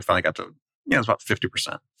their hand, and we finally got to, it's about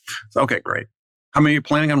 50%. So, okay, great. How many are you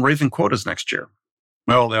planning on raising quotas next year?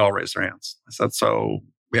 Well, they all raised their hands. I said, so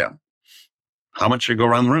yeah, how much should go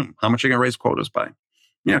around the room? How much are you going to raise quotas by?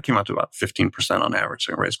 It came out to about 15% on average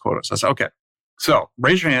to raise quotas. I said, okay, so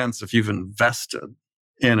raise your hands if you've invested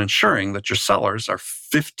in ensuring that your sellers are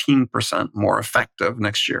 15% more effective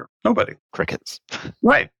next year. Nobody. Crickets.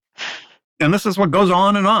 Right. And this is what goes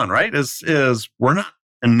on and on, right? Is we're not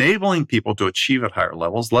enabling people to achieve at higher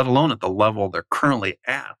levels, let alone at the level they're currently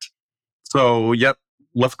at. So, yet,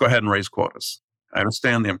 let's go ahead and raise quotas. I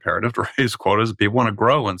understand the imperative to raise quotas. People want to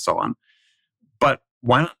grow and so on. But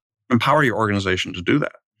why not empower your organization to do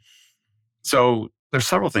that? So there's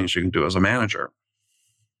several things you can do as a manager.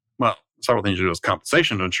 Well, several things you do as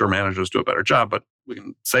compensation to ensure managers do a better job, but we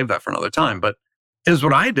can save that for another time. But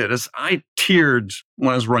what I did is I tiered,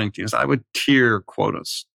 when I was running teams, I would tier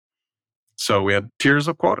quotas. So we had tiers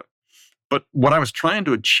of quota. But what I was trying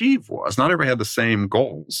to achieve was, not everybody had the same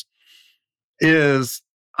goals, is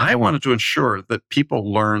I wanted to ensure that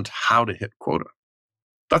people learned how to hit quota.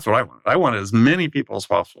 That's what I wanted. I wanted as many people as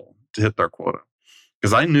possible to hit their quota.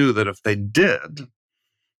 Because I knew that if they did,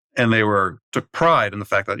 and they took pride in the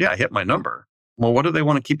fact that, yeah, I hit my number. Well, what do they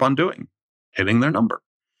want to keep on doing? Hitting their number.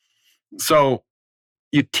 So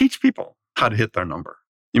you teach people how to hit their number.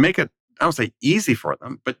 You make it, I don't say easy for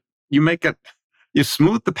them, but you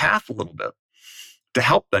smooth the path a little bit to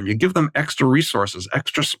help them. You give them extra resources,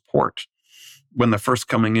 extra support when they're first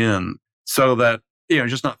coming in, so that,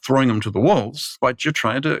 just not throwing them to the wolves, but you're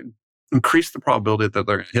trying to increase the probability that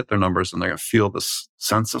they're going to hit their numbers and they're going to feel this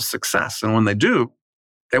sense of success. And when they do,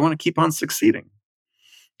 they want to keep on succeeding.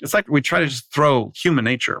 It's like we try to just throw human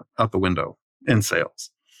nature out the window in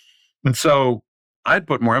sales. And so I'd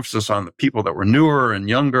put more emphasis on the people that were newer and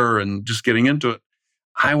younger and just getting into it.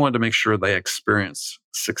 I wanted to make sure they experience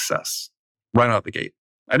success right out the gate.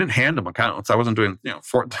 I didn't hand them accounts. I wasn't doing,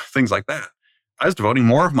 things like that. I was devoting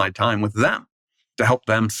more of my time with them to help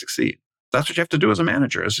them succeed. That's what you have to do as a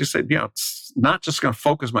manager. As you say, it's not just going to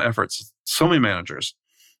focus my efforts. So many managers.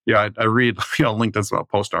 I read, LinkedIn's about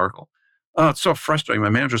post article. Oh, it's so frustrating. My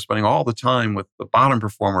manager's spending all the time with the bottom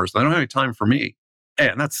performers. They don't have any time for me.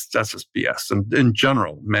 And that's just BS. And in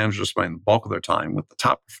general, managers spend the bulk of their time with the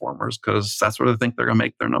top performers because that's where they think they're going to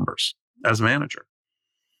make their numbers as a manager.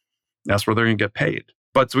 That's where they're going to get paid.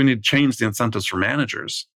 But so we need to change the incentives for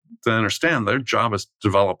managers to understand their job is to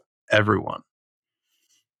develop everyone.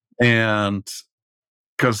 And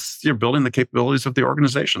because you're building the capabilities of the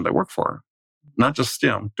organization they work for, not just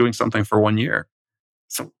doing something for 1 year.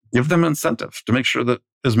 So give them incentive to make sure that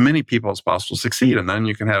as many people as possible succeed. And then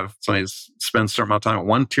you can have somebody spend a certain amount of time at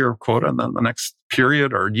one tier of quota, and then the next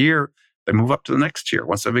period or year, they move up to the next tier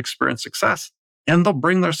once they've experienced success, and they'll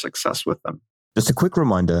bring their success with them. Just a quick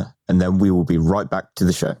reminder, and then we will be right back to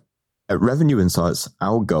the show. At Revenue Insights,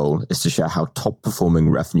 our goal is to share how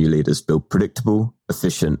top-performing revenue leaders build predictable,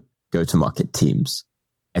 efficient, go-to-market teams.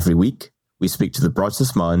 Every week, we speak to the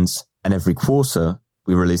brightest minds, and every quarter,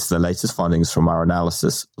 we release the latest findings from our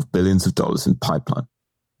analysis of billions of dollars in pipeline.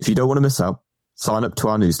 If you don't want to miss out, sign up to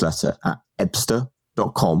our newsletter at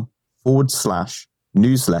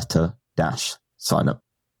ebster.com/newsletter-sign up.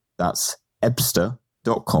 That's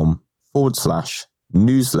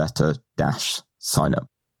ebster.com/newsletter-sign up.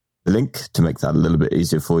 The link to make that a little bit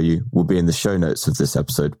easier for you will be in the show notes of this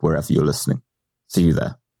episode, wherever you're listening. See you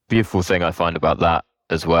there. Beautiful thing I find about that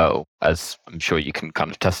as well, as I'm sure you can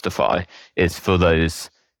kind of testify, is for those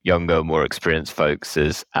younger, more experienced folks,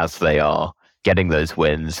 is as they are getting those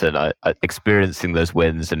wins and experiencing those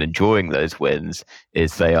wins and enjoying those wins,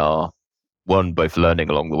 is they are, one, both learning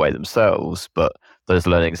along the way themselves, but those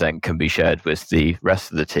learnings then can be shared with the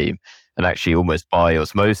rest of the team. And actually almost by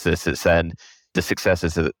osmosis, it's then the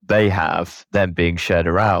successes that they have then being shared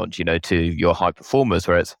around, to your high performers,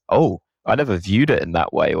 where it's, oh, I never viewed it in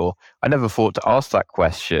that way, or I never thought to ask that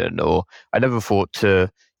question, or I never thought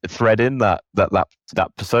to thread in that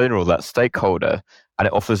persona or that stakeholder, and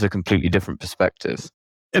it offers a completely different perspective.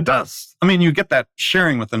 It does. I mean, you get that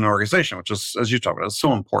sharing within an organization, which is, as you talked about, is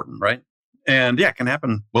so important, right? And yeah, it can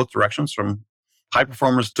happen both directions, from high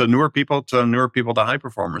performers to newer people to high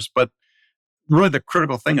performers. But really the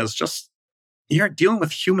critical thing is just you're dealing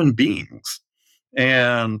with human beings.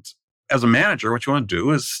 And as a manager, what you want to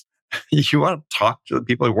do is you want to talk to the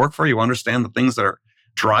people who work for you. You understand the things that are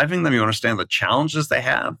driving them. You understand the challenges they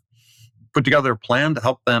have. Put together a plan to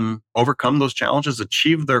help them overcome those challenges,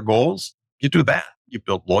 achieve their goals. You do that. You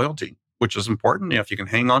build loyalty, which is important. If you can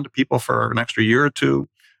hang on to people for an extra year or two,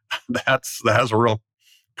 that has a real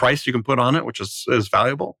price you can put on it, which is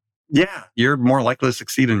valuable. Yeah, you're more likely to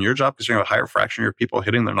succeed in your job because you're going to have a higher fraction of your people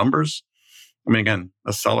hitting their numbers. I mean, again,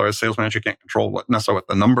 a seller, a sales manager can't control what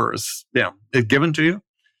the number is, is given to you.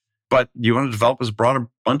 But you want to develop as broad a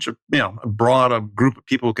bunch of, a broad a group of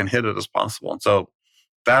people who can hit it as possible. And so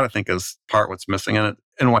that I think is part what's missing in it.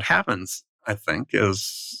 And what happens, I think,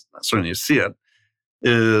 is certainly you see it,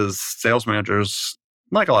 is sales managers,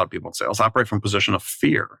 like a lot of people in sales, operate from a position of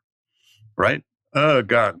fear, right? Oh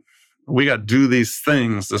God, we got to do these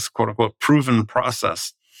things, this quote unquote proven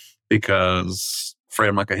process, because afraid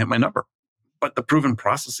I'm not going to hit my number. But the proven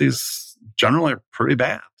processes generally are pretty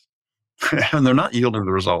bad. And they're not yielding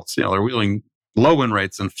the results. They're yielding low win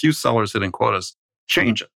rates and few sellers hitting quotas.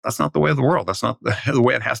 Change it. That's not the way of the world. That's not the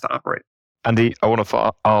way it has to operate. Andy, I want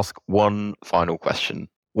to ask one final question.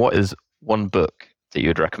 What is one book that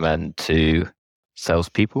you'd recommend to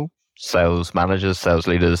salespeople, sales managers, sales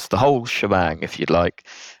leaders, the whole shebang, if you'd like?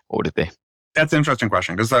 What would it be? That's an interesting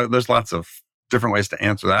question because there's lots of different ways to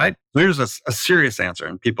answer that. There's a serious answer,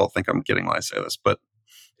 and people think I'm kidding when I say this, but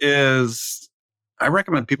I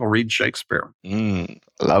recommend people read Shakespeare.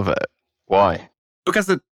 Love it. Why? Because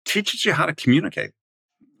it teaches you how to communicate.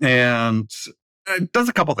 And it does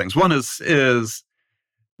a couple things. One is there's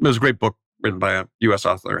a great book written by a U.S.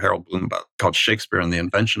 author, Harold Bloom, called Shakespeare and the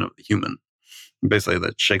Invention of the Human. And basically,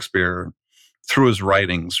 that Shakespeare, through his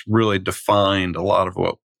writings, really defined a lot of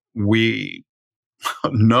what we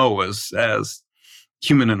know as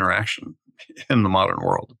human interaction in the modern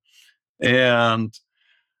world. And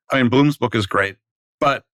I mean, Bloom's book is great,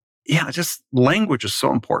 but just language is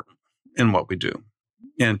so important in what we do.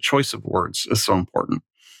 And choice of words is so important.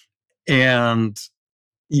 And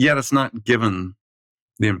yet it's not given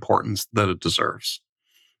the importance that it deserves.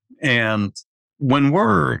 And when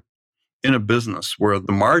we're in a business where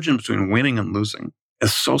the margin between winning and losing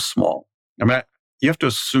is so small, I mean, you have to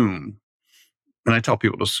assume, and I tell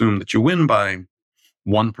people to assume that you win by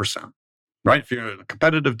 1%, right? If you're in a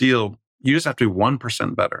competitive deal, you just have to be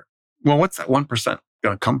 1% better. Well, what's that 1%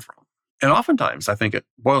 going to come from? And oftentimes, I think it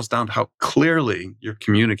boils down to how clearly you're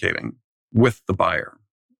communicating with the buyer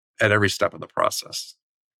at every step of the process.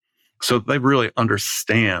 So they really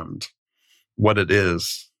understand what it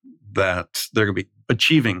is that they're going to be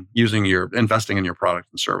achieving investing in your product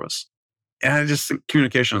and service. And I just think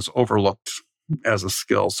communication is overlooked as a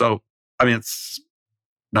skill. So, I mean, it's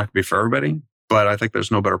not going to be for everybody, but I think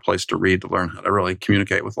there's no better place to read to learn how to really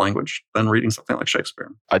communicate with language than reading something like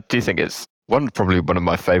Shakespeare. I do think it's probably one of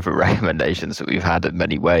my favorite recommendations that we've had in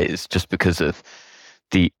many ways, just because of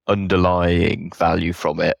the underlying value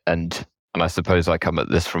from it. And I suppose I come at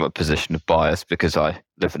this from a position of bias because I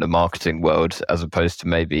live in a marketing world as opposed to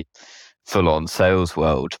maybe full-on sales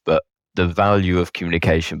world. But the value of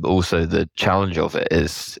communication, but also the challenge of it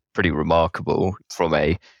is pretty remarkable from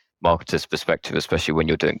a marketer's perspective, especially when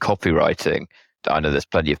you're doing copywriting. I know there's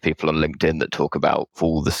plenty of people on LinkedIn that talk about for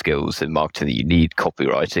all the skills in marketing that you need,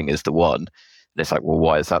 copywriting is the one. And it's like, well,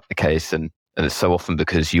 why is that the case? And it's so often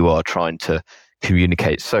because you are trying to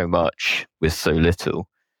communicate so much with so little.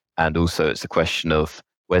 And also it's a question of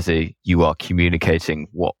whether you are communicating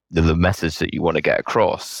what the message that you want to get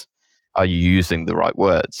across. Are you using the right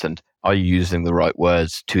words? And are you using the right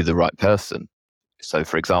words to the right person? So,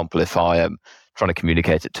 for example, if I am trying to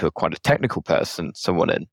communicate it to quite a technical person, someone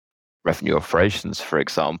in revenue operations, for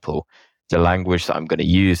example, the language that I'm going to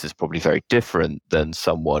use is probably very different than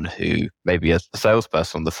someone who maybe a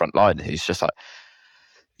salesperson on the front line who's just like,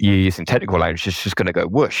 you're using technical language, it's just going to go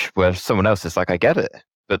whoosh, where someone else is like, I get it.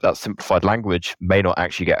 But that simplified language may not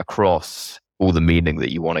actually get across all the meaning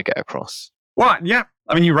that you want to get across. Well, yeah.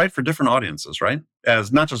 I mean, you write for different audiences, right?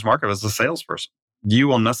 As not just marketer, as a salesperson. You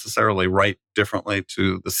will necessarily write differently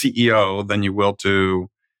to the CEO than you will to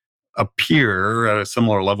a peer at a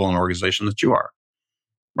similar level in an organization that you are,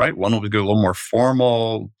 right? One will be a little more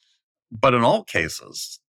formal. But in all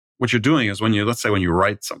cases, what you're doing is let's say when you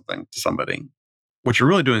write something to somebody, what you're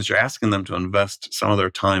really doing is you're asking them to invest some of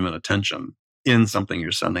their time and attention in something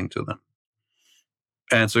you're sending to them.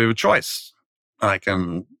 And so you have a choice. I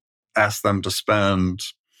can ask them to spend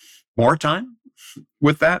more time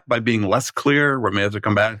with that by being less clear, where they have to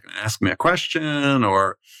come back and ask me a question,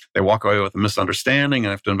 or they walk away with a misunderstanding and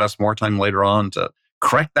I have to invest more time later on to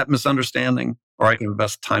correct that misunderstanding, or I can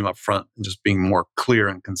invest time up front in just being more clear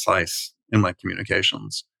and concise in my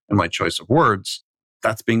communications and my choice of words.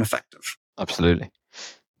 That's being effective. Absolutely.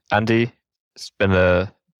 Andy, it's been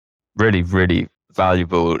a really, really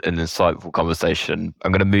valuable and insightful conversation.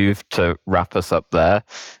 I'm going to move to wrap us up there.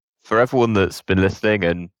 For everyone that's been listening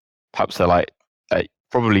and perhaps they're like, I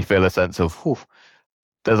probably feel a sense of,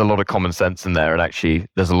 there's a lot of common sense in there, and actually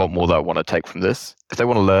there's a lot more that I want to take from this. If they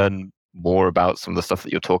want to learn more about some of the stuff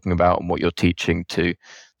that you're talking about and what you're teaching to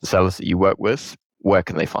the sellers that you work with, where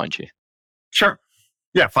can they find you? Sure.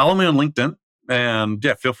 Yeah, follow me on LinkedIn. And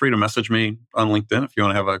yeah, feel free to message me on LinkedIn if you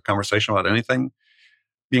want to have a conversation about anything.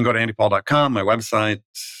 You can go to andypaul.com, my website.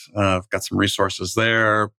 I've got some resources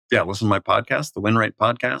there. Yeah, listen to my podcast, the Win Rate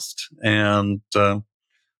Podcast. And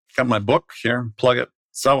got my book here, plug it,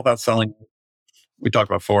 Sell Without Selling. We talked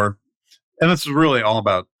about before. And this is really all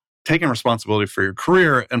about taking responsibility for your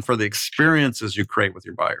career and for the experiences you create with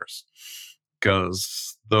your buyers.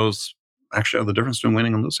 Because those actually are the difference between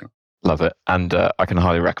winning and losing. Love it. And I can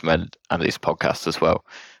highly recommend Andy's podcast as well.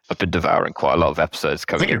 I've been devouring quite a lot of episodes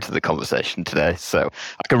coming into the conversation today. So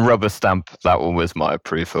I can rubber stamp that one with my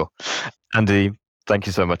approval. Andy, thank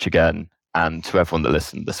you so much again. And to everyone that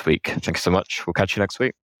listened this week, thank you so much. We'll catch you next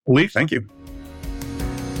week. Lee, thank you.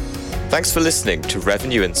 Thanks for listening to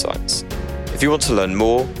Revenue Insights. If you want to learn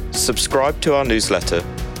more, subscribe to our newsletter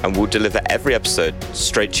and we'll deliver every episode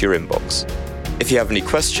straight to your inbox. If you have any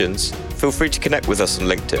questions, feel free to connect with us on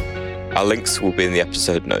LinkedIn. Our links will be in the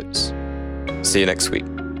episode notes. See you next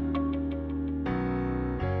week.